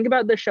 Like I think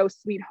about the show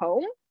Sweet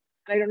Home.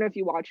 I don't know if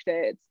you watched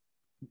it.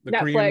 It's the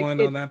Korean one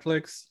on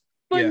Netflix.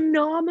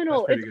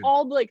 Phenomenal. Yeah, it's good.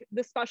 All like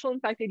the special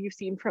infected you've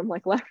seen from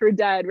like Left 4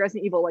 Dead,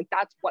 Resident Evil, like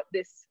that's what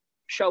this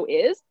show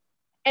is.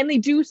 And they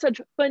do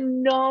such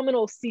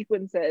phenomenal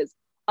sequences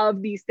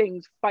of these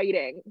things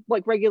fighting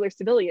like regular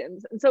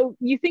civilians. And so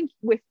you think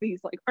with these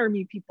like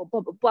army people,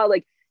 blah, blah, blah,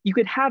 like you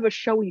could have a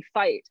showy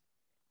fight.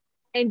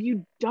 And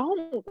you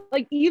don't.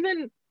 Like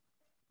even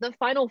the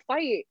final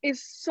fight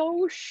is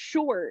so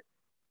short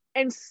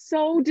and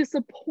so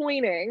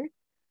disappointing.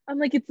 I'm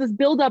like, it's this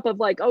buildup of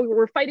like, oh,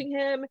 we're fighting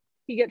him,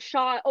 he gets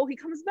shot, oh, he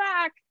comes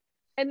back,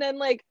 and then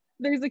like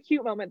there's a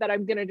cute moment that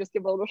I'm gonna just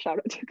give a little shout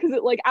out to, because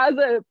it, like, as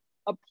a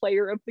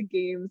player of the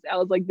games, I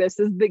was like, this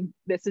is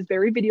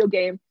very video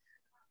game,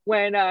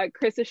 when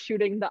Chris is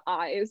shooting the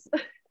eyes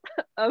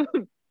of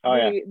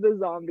the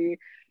zombie.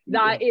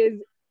 That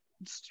is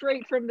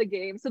straight from the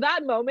game. So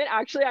that moment,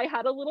 actually, I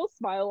had a little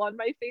smile on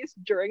my face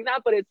during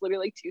that, but it's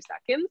literally like 2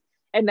 seconds,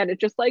 and then it's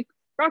just like,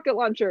 rocket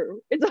launcher,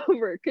 it's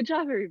over, good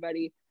job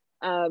everybody.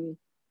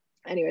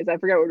 Anyways, I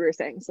forgot what we were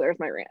saying, so there's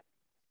my rant.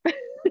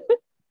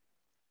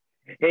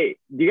 Hey,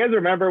 do you guys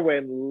remember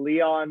when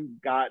Leon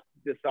got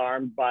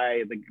disarmed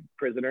by the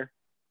prisoner?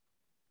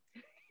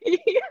 Yeah.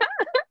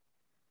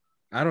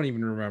 I don't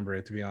even remember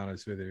it, to be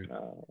honest with you.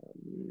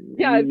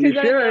 Yeah, because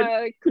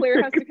then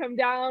Claire has to come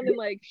down and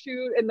like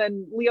shoot, and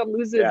then Leon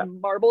loses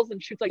marbles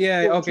and shoots like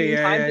 14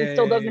 times and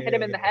still doesn't hit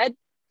him in the head.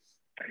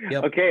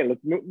 Yep. Okay,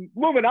 let's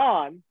moving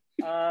on.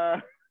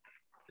 Did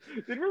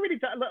we really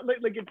talk,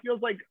 like it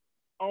feels like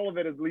all of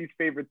it is least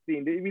favorite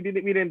scene. We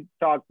didn't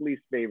talk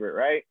least favorite,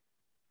 right?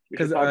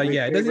 Because it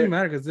doesn't even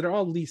matter because they're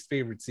all least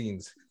favorite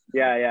scenes.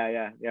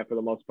 Yeah, for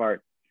the most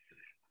part.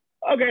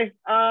 Okay.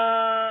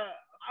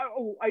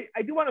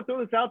 I do want to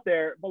throw this out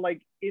there, but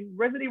like in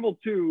Resident Evil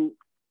 2,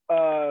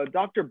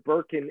 Dr.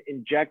 Birkin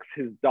injects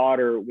his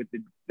daughter with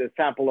the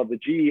sample of the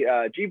G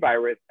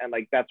virus, and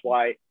like that's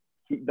why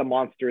the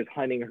monster is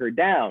hunting her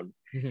down.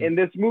 Mm-hmm. In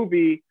this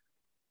movie,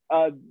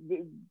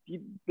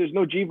 there's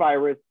no G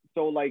virus,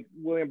 so like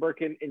William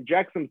Birkin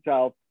injects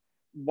himself.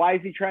 Why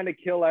is he trying to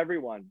kill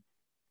everyone?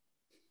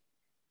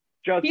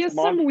 He has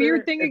some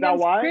weird thing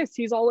against Chris.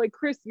 He's all like,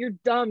 Chris, you're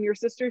dumb. Your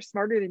sister's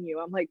smarter than you.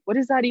 I'm like, what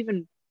is that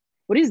even?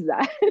 What is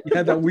that?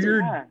 Yeah, that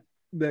weird,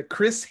 that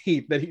Chris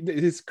hate, that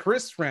his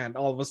Chris rant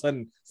all of a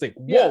sudden. It's like,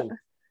 whoa.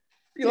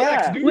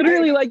 Relax, dude.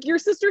 Literally, like, your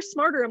sister's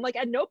smarter. I'm like,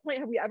 at no point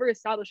have we ever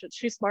established that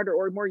she's smarter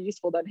or more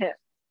useful than him.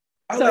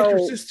 I like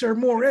your sister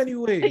more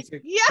anyway.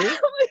 Like,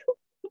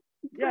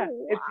 yeah.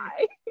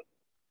 Why?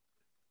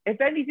 If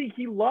anything,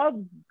 he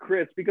loves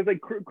Chris because like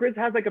Chris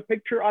has like a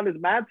picture on his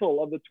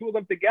mantle of the two of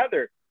them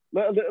together.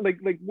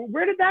 Like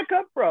where did that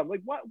come from? Like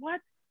what?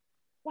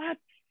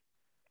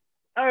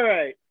 All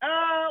right,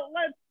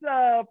 let's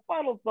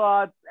final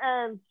thoughts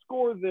and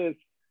score this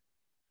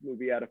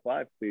movie out of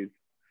 5, please.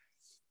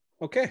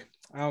 Okay,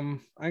 I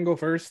can go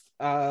first.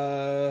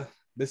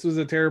 This was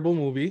a terrible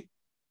movie,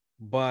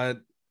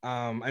 but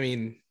I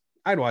mean,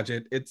 I'd watch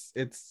it.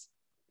 It's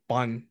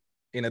fun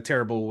in a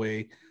terrible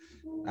way.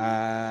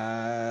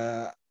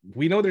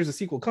 We know there's a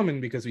sequel coming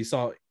because we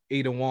saw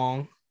Ada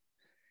Wong.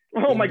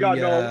 Oh my God,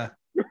 no.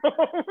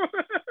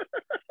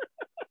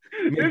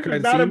 This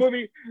is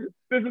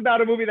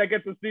not a movie that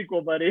gets a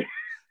sequel, buddy.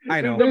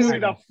 I know.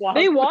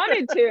 They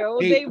wanted to.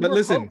 Hey, but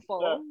listen,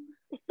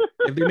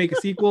 if they make a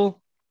sequel,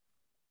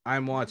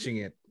 I'm watching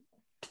it.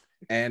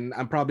 And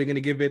I'm probably going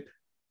to give it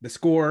the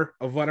score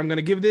of what I'm going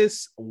to give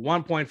this,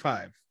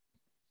 1.5.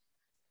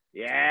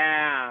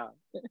 Yeah.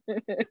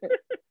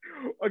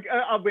 Okay,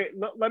 wait,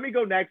 let me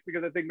go next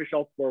because I think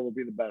Michelle's score will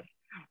be the best.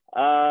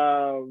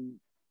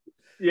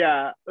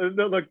 Yeah,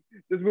 look,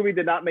 this movie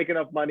did not make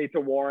enough money to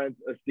warrant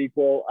a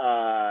sequel.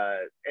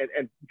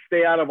 And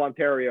stay out of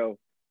Ontario,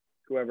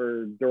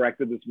 whoever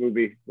directed this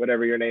movie,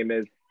 whatever your name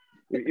is.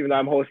 Even though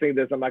I'm hosting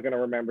this, I'm not going to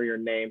remember your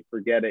name.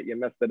 Forget it. You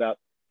messed it up.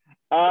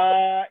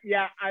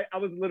 Yeah, I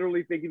was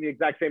literally thinking the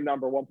exact same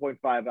number, 1.5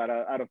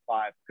 out of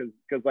 5,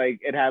 because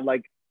like it had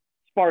like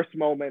sparse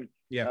moments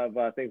of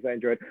things I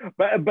enjoyed.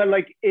 But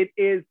like it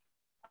is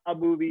a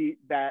movie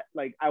that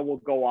like I will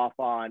go off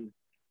on.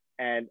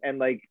 And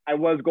like I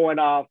was going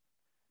off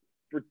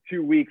for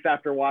 2 weeks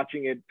after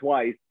watching it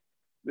twice,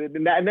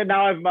 and then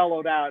now I've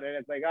mellowed out, and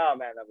it's like, oh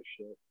man, that was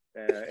shit.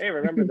 Hey,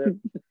 remember this?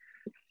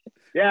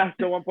 Yeah,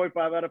 so 1.5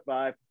 out of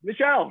 5.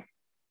 Michelle.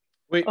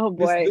 Wait, oh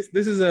boy,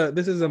 this is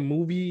a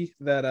movie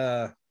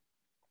that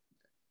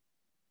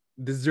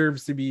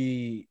deserves to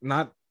be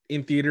not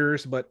in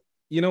theaters, but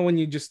you know when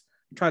you just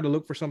try to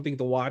look for something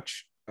to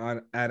watch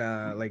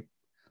at like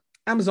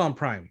Amazon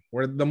Prime,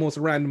 where the most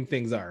random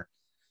things are.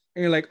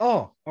 And you're like,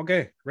 oh,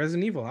 okay,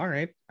 Resident Evil. All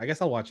right, I guess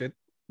I'll watch it.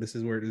 This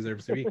is where it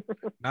deserves to be,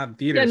 not in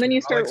theaters. Yeah, and then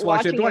you start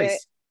watching it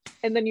twice,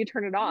 and then you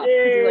turn it off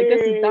because you're like,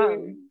 this is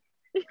dumb.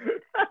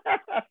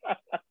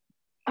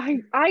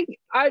 I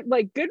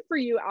like, good for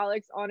you,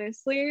 Alex.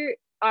 Honestly,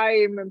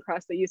 I'm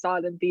impressed that you saw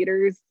it in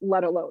theaters,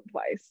 let alone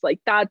twice. Like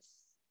that's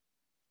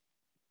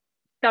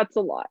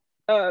a lot.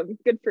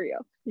 Good for you.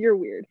 You're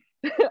weird.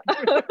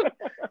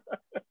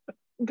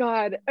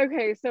 God.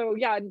 Okay. So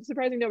yeah,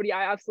 surprising nobody.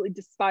 I absolutely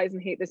despise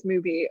and hate this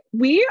movie.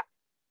 We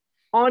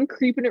on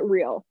Creepin' It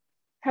Real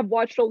have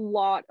watched a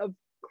lot of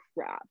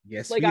crap.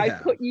 Yes, like I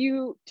put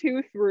you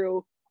two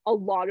through a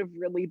lot of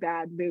really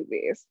bad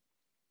movies.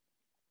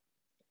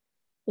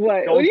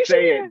 What? Don't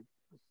say it.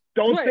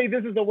 Don't say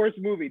this is the worst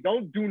movie.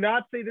 Do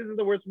not say this is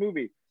the worst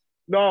movie.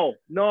 No.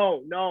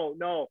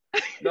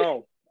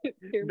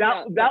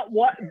 that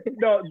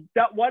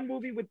one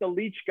movie with the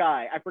leech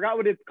guy. I forgot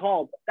what it's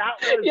called. That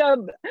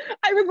was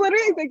I was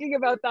literally thinking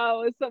about that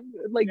was something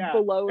like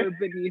below or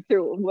beneath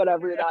or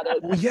whatever that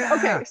is. Oh, yeah.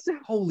 Okay, so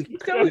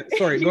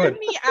sorry, go ahead.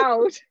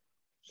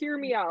 Hear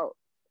me out.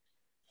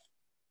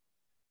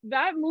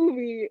 That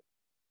movie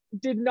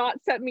did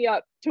not set me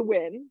up to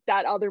win.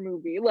 That other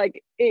movie,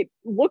 like, it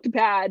looked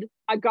bad.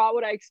 I got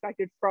what I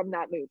expected from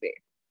that movie.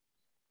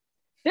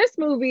 This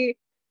movie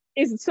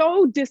is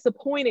so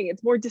disappointing.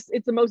 It's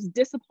the most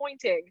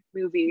disappointing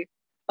movie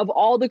of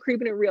all the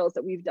Creepin' and Reels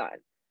that we've done.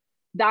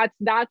 That's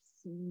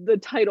the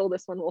title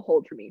this one will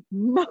hold for me.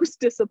 Most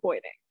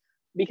disappointing,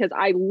 because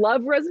I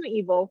love Resident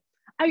Evil.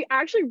 I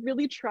actually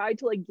really tried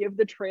to like give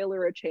the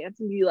trailer a chance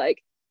and be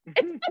like, it's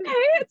okay.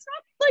 It's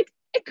not like,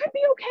 it could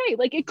be okay.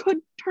 Like, it could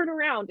turn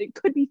around. It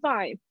could be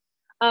fine.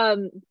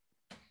 And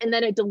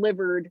then it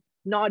delivered,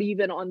 not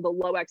even on the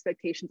low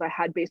expectations I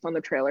had based on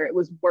the trailer. It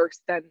was worse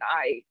than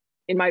I,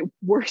 in my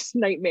worst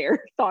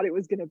nightmare, thought it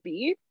was going to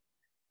be.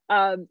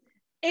 And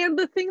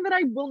the thing that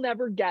I will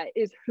never get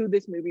is who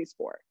this movie's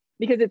for,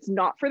 because it's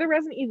not for the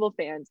Resident Evil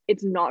fans.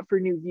 It's not for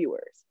new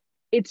viewers.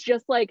 It's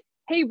just like,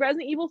 hey,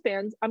 Resident Evil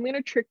fans, I'm going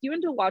to trick you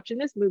into watching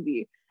this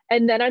movie,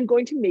 and then I'm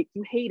going to make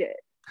you hate it.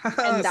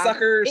 And that's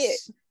suckers. It.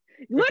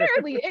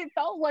 Literally, it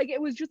felt like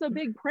it was just a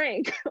big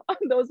prank on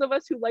those of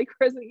us who like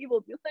Resident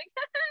Evil. Be like,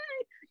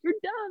 hey, you're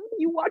dumb.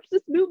 You watched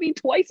this movie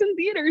twice in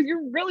theaters.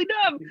 You're really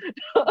dumb.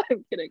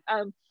 I'm kidding.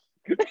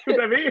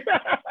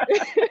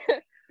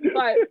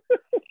 But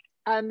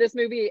this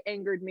movie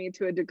angered me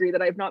to a degree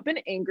that I've not been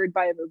angered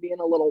by a movie in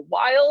a little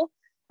while.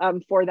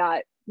 For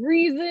that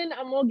reason,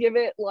 I'm gonna give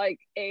it like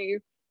a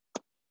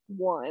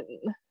 1.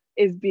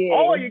 Is being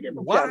wow.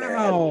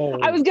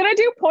 I was gonna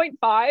do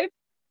 0.5,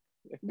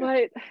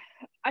 but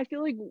I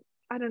feel like,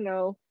 I don't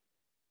know,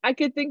 I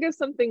could think of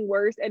something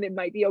worse and it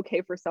might be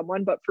okay for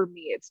someone, but for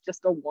me it's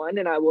just a 1,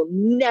 and I will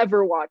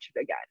never watch it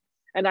again.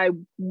 And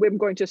I'm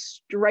going to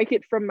strike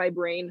it from my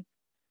brain,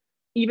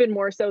 even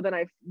more so than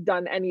I've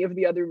done any of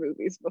the other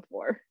movies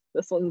before.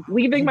 This one's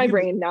leaving my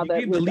brain now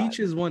that the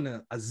Leeches one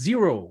a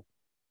 0.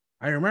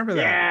 I remember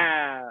that.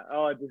 Yeah.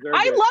 Oh, it deserved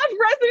I it. love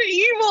Resident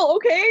Evil,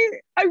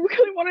 okay? I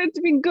really wanted it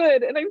to be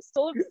good, and I'm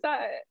still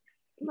upset.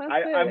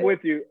 I'm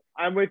with you.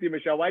 I'm with you,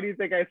 Michelle. Why do you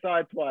think I saw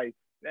it twice?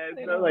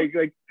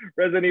 Like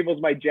Resident Evil's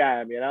my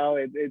jam, you know?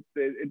 It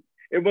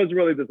was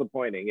really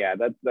disappointing. Yeah,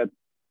 that's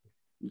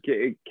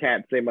you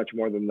can't say much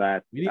more than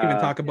that. We didn't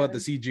even talk about the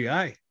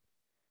CGI.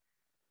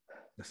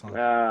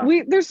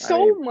 There's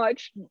so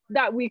much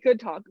that we could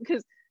talk,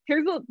 because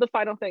here's the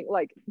final thing.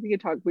 Like, we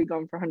could talk, we've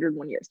gone for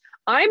 101 years.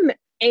 I'm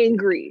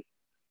angry,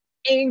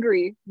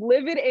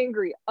 livid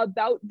angry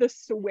about the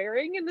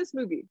swearing in this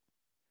movie,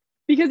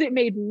 because it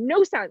made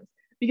no sense.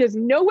 Because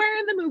nowhere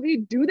in the movie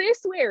do they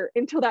swear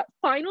until that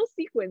final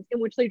sequence in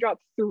which they drop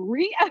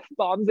 3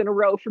 F-bombs in a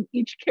row from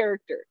each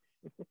character.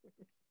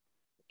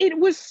 It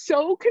was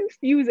so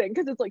confusing,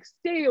 because it's like,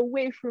 stay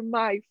away from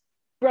my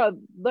brother,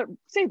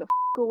 stay the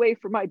away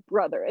from my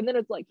brother, and then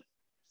it's like,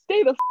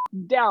 stay the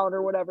down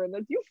or whatever, and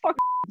then you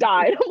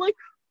died. I'm like,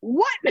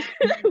 what?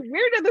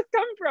 Where did this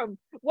come from?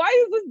 Why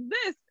is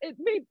this? It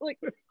made like,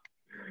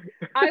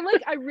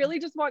 I really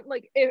just want,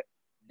 like, if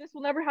this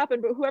will never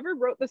happen, but whoever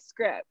wrote the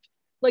script,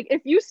 like,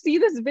 if you see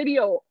this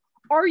video,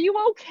 are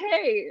you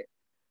okay?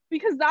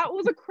 Because that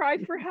was a cry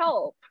for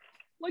help.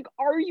 Like,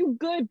 are you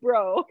good,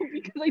 bro?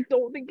 Because I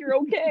don't think you're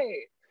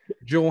okay.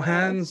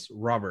 Johannes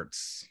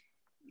Roberts.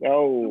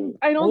 Oh,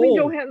 I don't think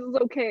Johannes is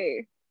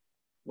okay.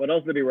 What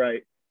else did he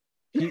write?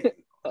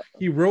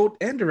 He wrote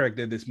and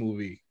directed this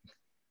movie.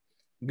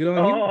 Good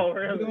on you.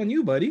 Really? Good on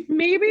you, buddy.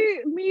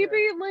 Maybe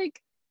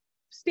like,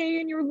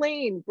 stay in your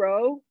lane,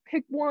 bro.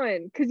 Pick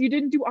one, because you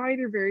didn't do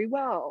either very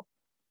well.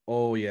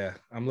 Oh yeah,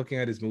 I'm looking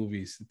at his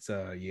movies. It's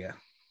yeah.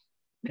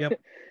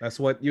 Yep, that's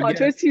what you get.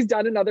 Twist, he's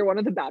done another one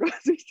of the bad ones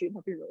we've seen.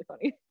 That'd be really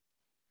funny.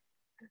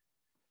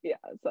 Yeah,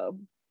 so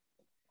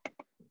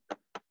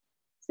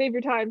save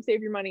your time,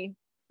 save your money.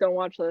 Don't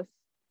watch this.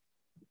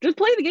 Just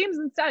play the games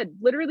instead.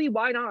 Literally,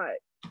 why not?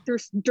 They're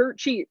dirt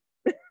cheap.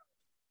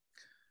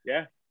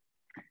 Yeah.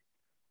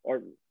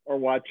 Or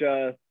watch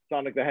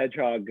Sonic the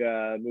Hedgehog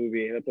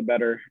movie. That's a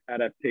better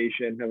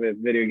adaptation of a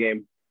video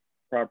game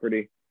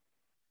property.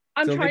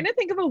 I'm trying to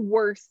think of a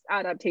worse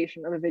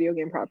adaptation of a video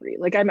game property.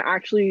 Like, I'm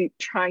actually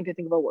trying to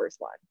think of a worse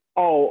one.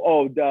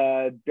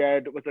 The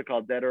Dead, what's it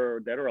called? Dead or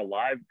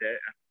Alive?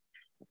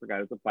 I forgot,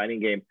 it's a fighting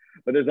game.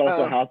 But there's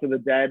also House of the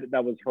Dead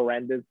that was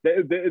horrendous.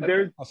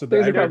 There's House of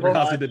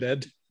the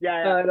Dead.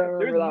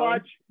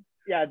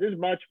 Yeah, there's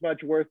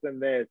much worse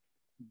than this.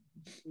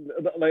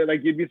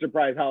 Like you'd be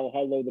surprised how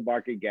low the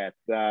bar could get.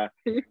 But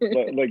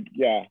like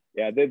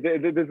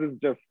this is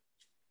just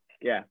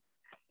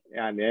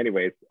I mean,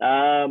 anyways,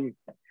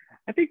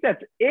 I think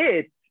that's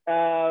it.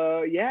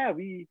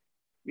 We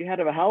had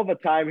a hell of a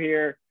time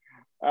here.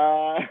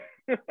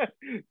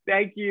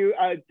 Thank you.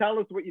 Tell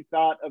us what you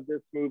thought of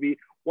this movie.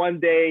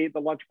 One day,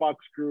 the Lunchbox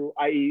crew,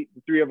 i.e.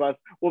 the 3 of us,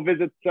 will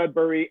visit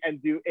Sudbury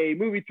and do a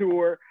movie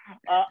tour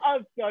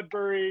of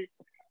Sudbury.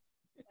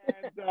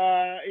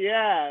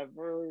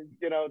 And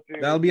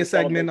that'll be a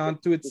segment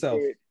onto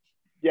itself.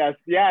 Yes,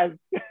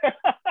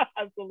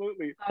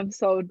 absolutely. I'm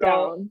so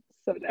down.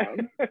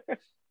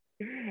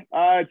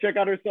 Check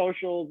out our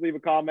socials, leave a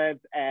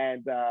comment,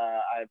 and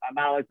I'm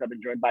Alex. I've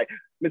been joined by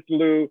Mr.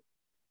 Lou,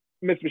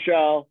 Miss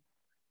Michelle,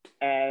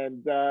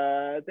 and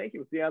thank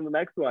you. We'll see you on the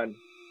next one.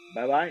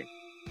 Bye-bye.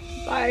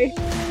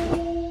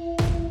 Bye.